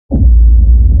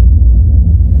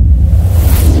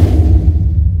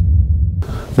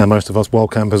Now most of us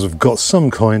wild campers have got some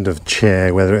kind of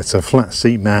chair, whether it's a flat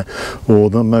seat mat or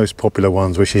the most popular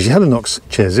ones, which is your Helinox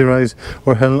Chair Zeros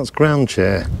or a Helinox ground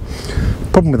chair.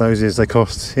 Problem with those is they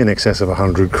cost in excess of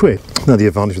 100 quid. Now the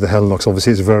advantage of the Helinox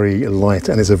obviously is very light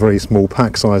and it's a very small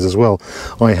pack size as well.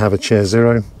 I have a Chair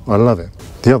Zero, I love it.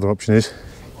 The other option is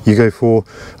you go for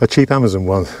a cheap Amazon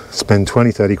one, spend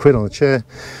 20-30 quid on a chair,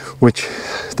 which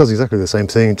does exactly the same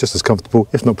thing, just as comfortable,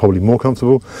 if not probably more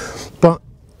comfortable, but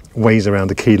weighs around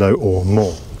a kilo or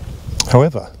more.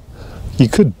 However, you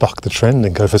could buck the trend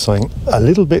and go for something a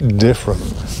little bit different.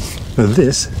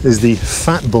 This is the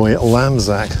Fat Boy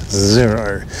Lamzac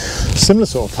Zero. Similar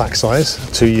sort of pack size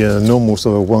to your normal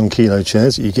sort of 1 kilo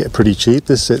chairs that you get pretty cheap.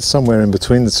 This sits somewhere in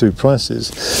between the two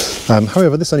prices.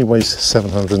 However, this only weighs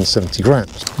 770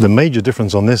 grams. The major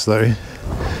difference on this though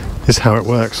is how it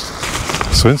works.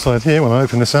 So inside here, when I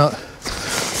open this out,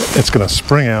 it's going to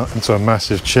spring out into a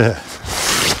massive chair.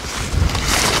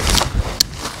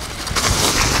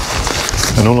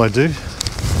 And all I do is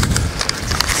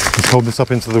hold this up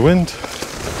into the wind,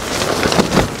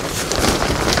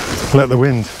 let the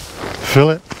wind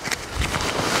fill it,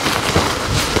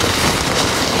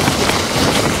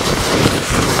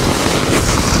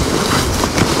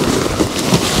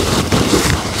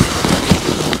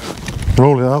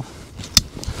 roll it up,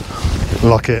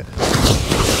 lock it.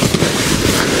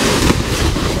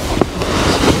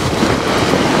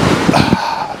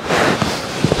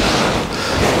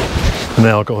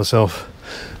 Now I've got myself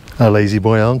a lazy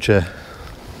boy armchair.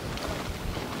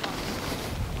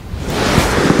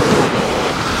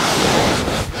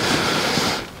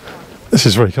 This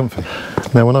is very comfy.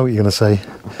 Now I know what you're going to say,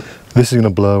 this is going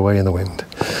to blow away in the wind.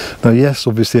 Now yes,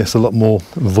 obviously it's a lot more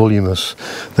voluminous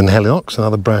than Helinox and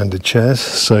other branded chairs,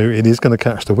 so it is going to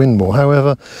catch the wind more.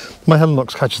 However, my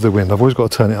Helinox catches the wind. I've always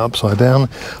got to turn it upside down,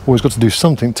 always got to do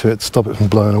something to it to stop it from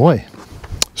blowing away.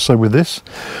 So with this,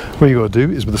 what you got to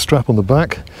do is with the strap on the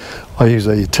back, I use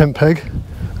a tent peg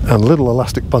and a little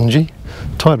elastic bungee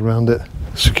tied around it,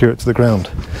 secure it to the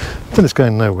ground. Then it's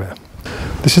going nowhere.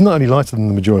 This is not only lighter than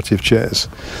the majority of chairs,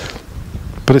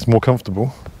 but it's more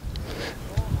comfortable,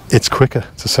 it's quicker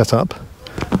to set up,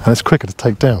 and it's quicker to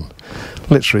take down.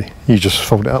 Literally, you just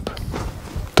fold it up,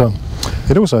 done.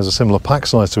 It also has a similar pack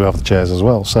size to other chairs as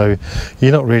well, so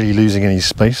you're not really losing any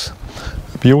space,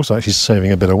 but you're also actually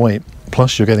saving a bit of weight.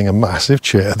 Plus you're getting a massive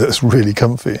chair that's really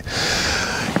comfy.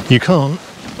 You can't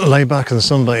lay back and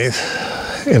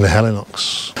sunbathe in the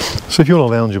Helinox. So if you want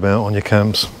to lounge about on your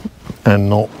camps and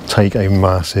not take a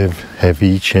massive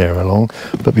heavy chair along,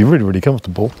 but be really, really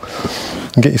comfortable,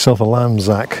 and get yourself a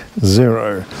Lamzac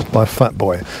Zero by Fat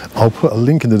Boy. I'll put a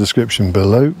link in the description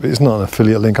below. It's not an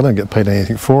affiliate link, I don't get paid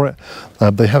anything for it.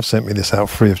 They have sent me this out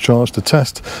free of charge to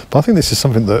test, but I think this is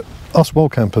something that us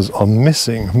wild campers are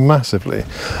missing massively.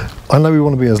 I know we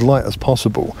want to be as light as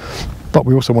possible, but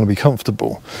we also want to be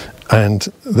comfortable, and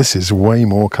this is way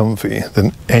more comfy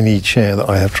than any chair that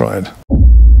I have tried.